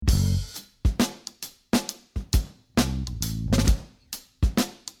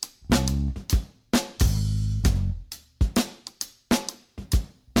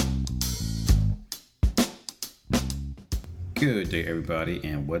Good day, everybody,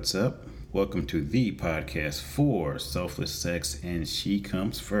 and what's up? Welcome to the podcast for Selfless Sex and She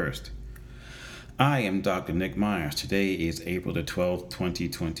Comes First. I am Dr. Nick Myers. Today is April the 12th,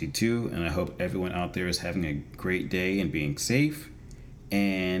 2022, and I hope everyone out there is having a great day and being safe.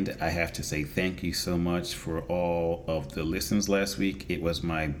 And I have to say thank you so much for all of the listens last week. It was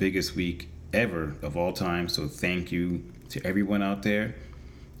my biggest week ever of all time, so thank you to everyone out there.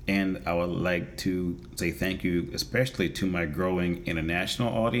 And I would like to say thank you especially to my growing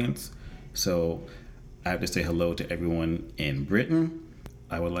international audience. So I have to say hello to everyone in Britain.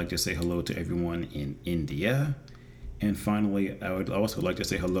 I would like to say hello to everyone in India. And finally, I would also like to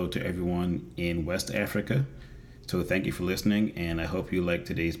say hello to everyone in West Africa. So thank you for listening, and I hope you like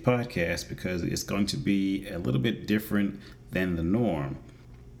today's podcast because it's going to be a little bit different than the norm.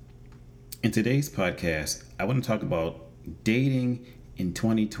 In today's podcast, I want to talk about dating in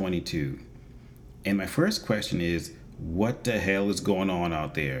 2022. And my first question is, what the hell is going on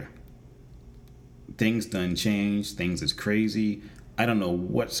out there? Things done changed, things is crazy. I don't know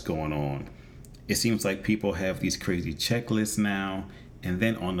what's going on. It seems like people have these crazy checklists now, and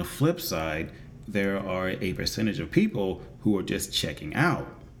then on the flip side, there are a percentage of people who are just checking out.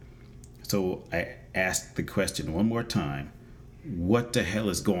 So I asked the question one more time, what the hell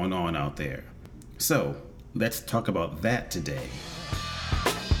is going on out there? So let's talk about that today.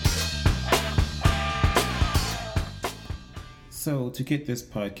 So to get this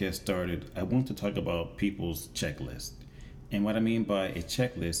podcast started, I want to talk about people's checklist. And what I mean by a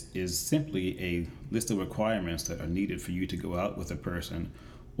checklist is simply a list of requirements that are needed for you to go out with a person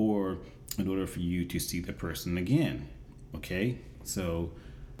or in order for you to see the person again. Okay? So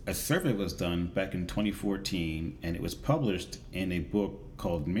a survey was done back in 2014 and it was published in a book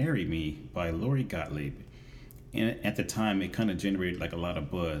called Marry Me by Lori Gottlieb. And at the time, it kind of generated like a lot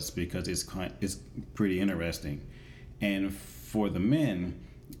of buzz because it's pretty interesting. And for the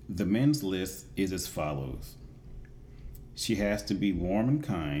men's list is as follows. She has to be warm and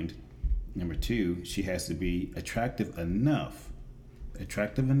kind. Number 2, she has to be attractive enough.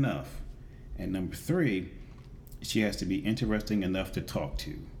 And number 3, she has to be interesting enough to talk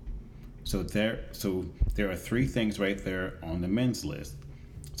to. So there are 3 things right there on the men's list.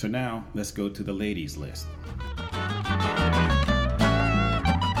 So now let's go to the ladies' list.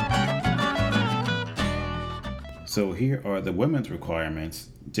 So here are the women's requirements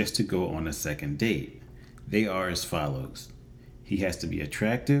just to go on a second date. They are as follows. He has to be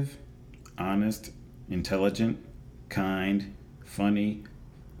attractive, honest, intelligent, kind, funny,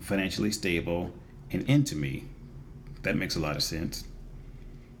 financially stable, and into me. That makes a lot of sense.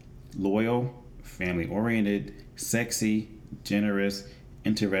 Loyal, family-oriented, sexy, generous,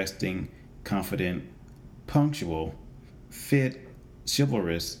 interesting, confident, punctual, fit,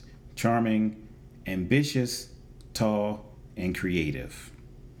 chivalrous, charming, ambitious, tall, and creative.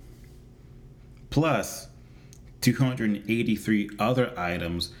 Plus 283 other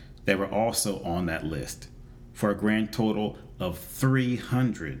items that were also on that list for a grand total of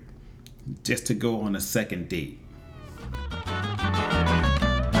 300 just to go on a second date.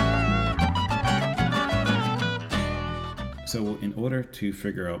 So in order to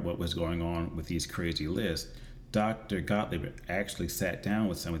figure out what was going on with these crazy lists, Dr. Gottlieb actually sat down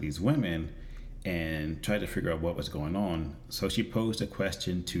with some of these women and tried to figure out what was going on. So she posed a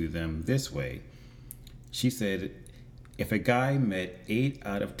question to them this way. She said, if a guy met 8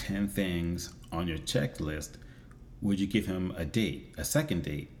 out of 10 things on your checklist, would you give him a second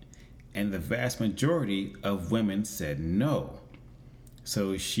date? And the vast majority of women said no.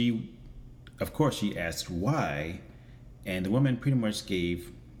 So she asked why, and the women pretty much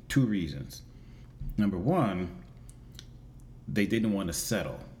gave 2 reasons. Number 1, they didn't want to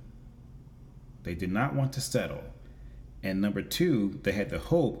settle. They did not want to settle. And number 2, they had the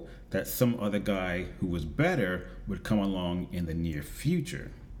hope that some other guy who was better would come along in the near future.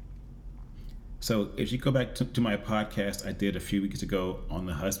 So if you go back to my podcast I did a few weeks ago on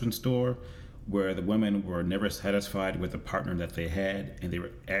the husband store, where the women were never satisfied with the partner that they had, and they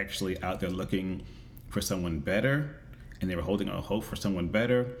were actually out there looking for someone better, and they were holding out hope for someone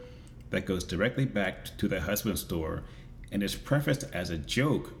better, that goes directly back to the husband store, and it's prefaced as a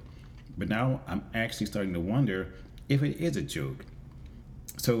joke. But now I'm actually starting to wonder if it is a joke.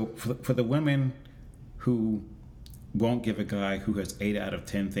 So for the women who won't give a guy who has 8 out of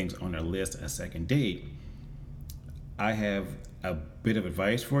 10 things on their list a second date, I have a bit of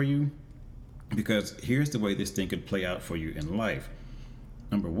advice for you, because here's the way this thing could play out for you in life.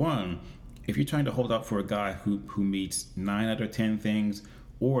 Number 1, if you're trying to hold out for a guy who meets 9 out of 10 things,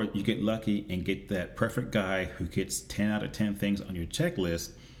 or you get lucky and get that perfect guy who gets 10 out of 10 things on your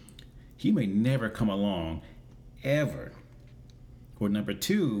checklist, he may never come along, ever. Or number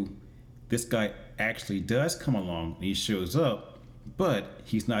two, this guy actually does come along and he shows up, but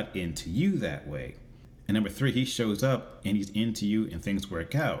he's not into you that way. And number three, he shows up and he's into you and things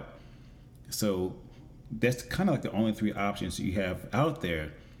work out. So that's kind of like the only three options you have out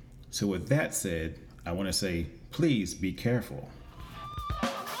there. So with that said, I want to say, please be careful.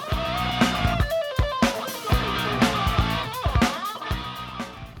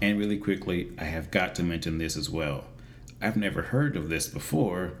 And really quickly, I have got to mention this as well. I've never heard of this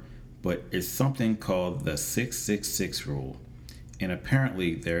before, but it's something called the 666 rule. And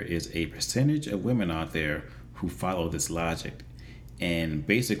apparently there is a percentage of women out there who follow this logic. And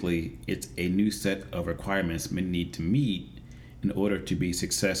basically, it's a new set of requirements men need to meet in order to be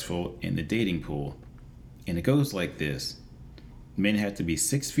successful in the dating pool. And it goes like this. Men have to be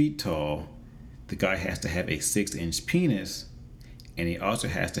 6 feet tall. The guy has to have a 6-inch penis. And he also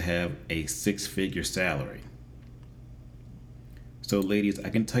has to have a 6-figure salary. So ladies, I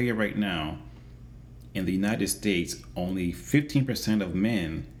can tell you right now, in the United States, only 15% of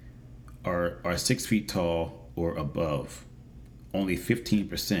men are 6 feet tall or above. Only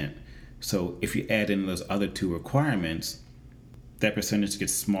 15%. So if you add in those other two requirements, that percentage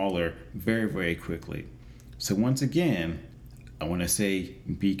gets smaller very, very quickly. So once again, I want to say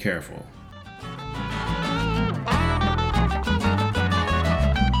be careful.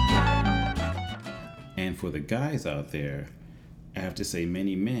 And for the guys out there, I have to say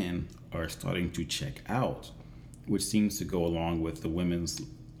many men are starting to check out, which seems to go along with the women's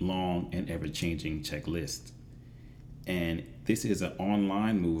long and ever-changing checklist. And this is an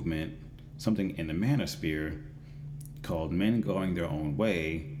online movement, something in the manosphere, called Men Going Their Own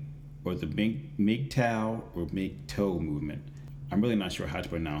Way, or the MGTOW or MGTOW movement. I'm really not sure how to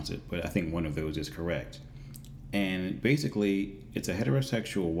pronounce it, but I think one of those is correct. And basically, it's a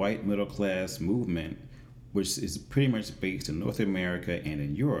heterosexual white middle class movement, which is pretty much based in North America and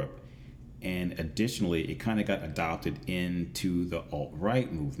in Europe. And additionally, it kind of got adopted into the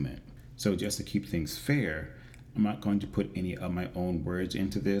alt-right movement. So just to keep things fair, I'm not going to put any of my own words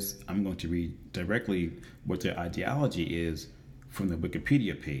into this. I'm going to read directly what their ideology is from the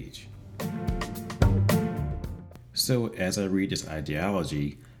Wikipedia page. So as I read this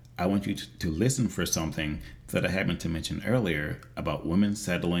ideology, I want you to listen for something that I happened to mention earlier about women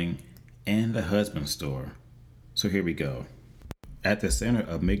settling and the husband store. So here we go. At the center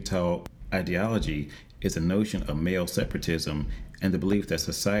of MGTOW ideology is the notion of male separatism and the belief that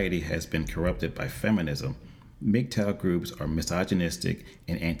society has been corrupted by feminism. MGTOW groups are misogynistic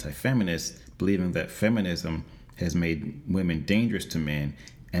and anti-feminist, believing that feminism has made women dangerous to men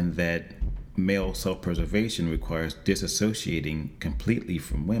and that male self-preservation requires disassociating completely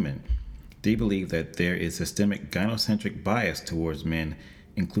from women. They believe that there is systemic gynocentric bias towards men,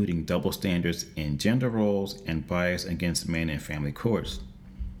 including double standards in gender roles and bias against men in family courts.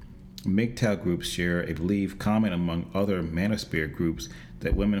 MGTOW groups share a belief common among other manosphere groups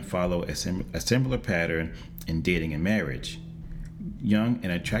that women follow a similar pattern in dating and marriage. Young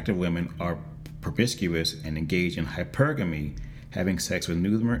and attractive women are promiscuous and engage in hypergamy, having sex with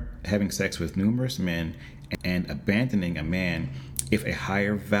numerous men and abandoning a man if a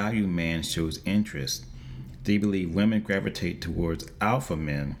higher value man shows interest. They believe women gravitate towards alpha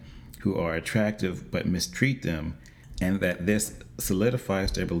men who are attractive but mistreat them, and that this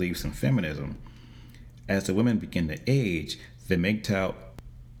solidifies their beliefs in feminism. As the women begin to age, the MGTOW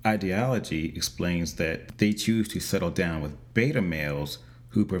ideology explains that they choose to settle down with beta males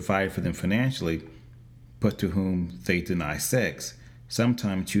who provide for them financially, but to whom they deny sex,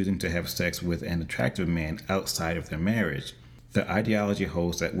 sometimes choosing to have sex with an attractive man outside of their marriage. The ideology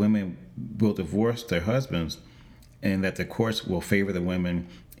holds that women will divorce their husbands and that the courts will favor the women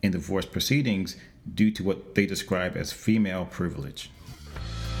in divorce proceedings due to what they describe as female privilege.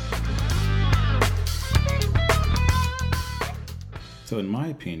 So in my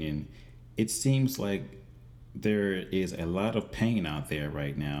opinion, it seems like there is a lot of pain out there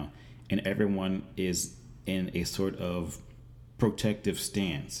right now, and everyone is in a sort of protective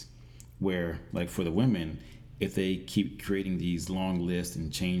stance where, like for the women, if they keep creating these long lists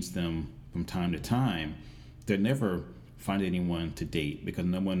and change them from time to time, they'll never find anyone to date because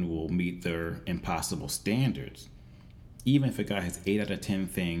no one will meet their impossible standards. Even if a guy has 8 out of 10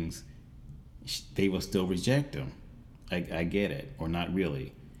 things, they will still reject him. I get it, or not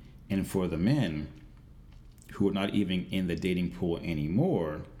really. And for the men who are not even in the dating pool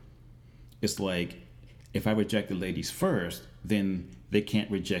anymore, it's like, if I reject the ladies first, then they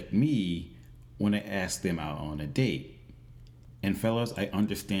can't reject me when I ask them out on a date. And fellas, I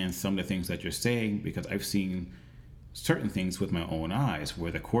understand some of the things that you're saying because I've seen certain things with my own eyes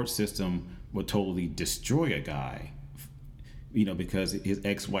where the court system will totally destroy a guy because his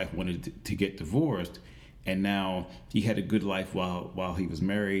ex-wife wanted to get divorced, and now he had a good life while he was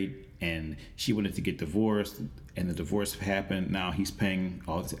married, and she wanted to get divorced, and the divorce happened. Now he's paying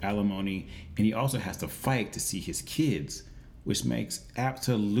all this alimony, and he also has to fight to see his kids, which makes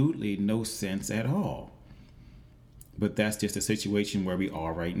absolutely no sense at all. But that's just the situation where we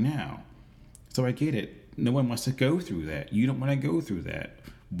are right now. So I get it. No one wants to go through that. You don't want to go through that.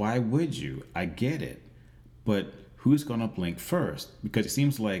 Why would you? I get it. But who's going to blink first? Because it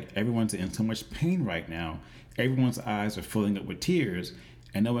seems like everyone's in so much pain right now. Everyone's eyes are filling up with tears,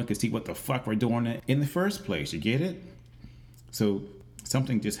 and no one can see what the fuck we're doing in the first place. You get it? So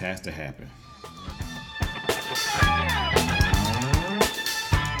something just has to happen.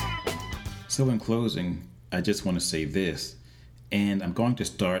 So in closing, I just want to say this, and I'm going to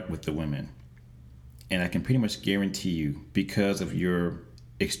start with the women. And I can pretty much guarantee you, because of your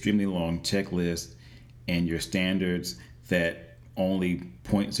extremely long checklist and your standards that only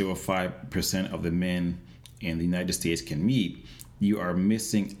 0.05% of the men in the United States can meet, you are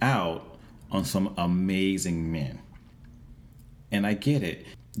missing out on some amazing men. And I get it.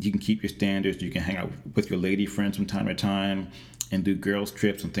 You can keep your standards. You can hang out with your lady friends from time to time and do girls'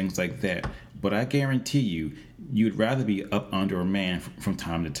 trips and things like that. But I guarantee you, you'd rather be up under a man from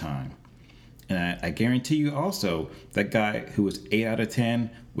time to time. And I guarantee you also, that guy who is 8 out of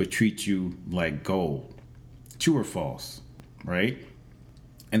 10 would treat you like gold. True or false, right?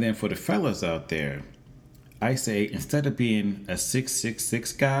 And then for the fellas out there, I say instead of being a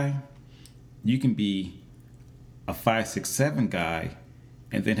 6'6" guy, you can be a 5'7" guy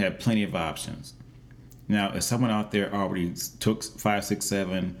and then have plenty of options. Now, if someone out there already took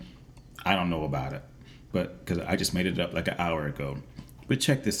 5'7", I don't know about it, but because I just made it up like an hour ago. But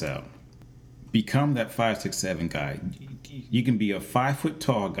check this out. Become that 5'7" guy. You can be a 5 foot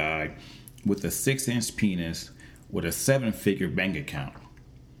tall guy with a 6-inch penis with a 7-figure bank account.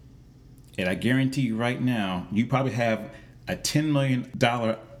 And I guarantee you right now, you probably have a $10 million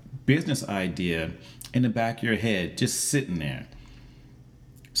business idea in the back of your head just sitting there.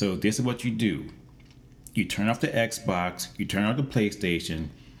 So this is what you do. You turn off the Xbox, you turn off the PlayStation,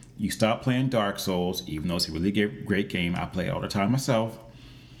 you stop playing Dark Souls, even though it's a really great game. I play it all the time myself.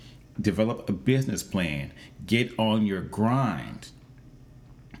 Develop a business plan. Get on your grind.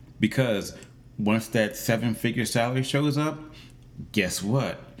 Because once that 7-figure salary shows up, guess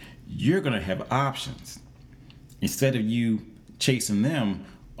what? You're going to have options. Instead of you chasing them,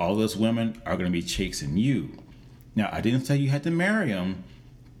 all those women are going to be chasing you. Now, I didn't say you had to marry them,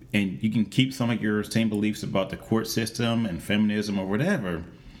 and you can keep some of your same beliefs about the court system and feminism or whatever,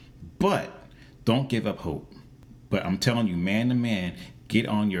 but don't give up hope. But I'm telling you, man to man, get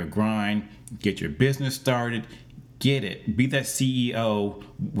on your grind, get your business started, get it. Be that CEO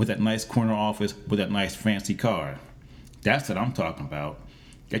with that nice corner office with that nice fancy car. That's what I'm talking about.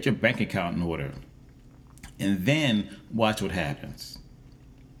 Get your bank account in order. And then watch what happens.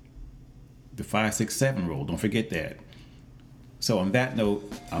 The 5, 6, 7 rule. Don't forget that. So on that note,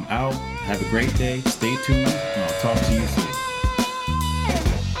 I'm out. Have a great day. Stay tuned, and I'll talk to you soon.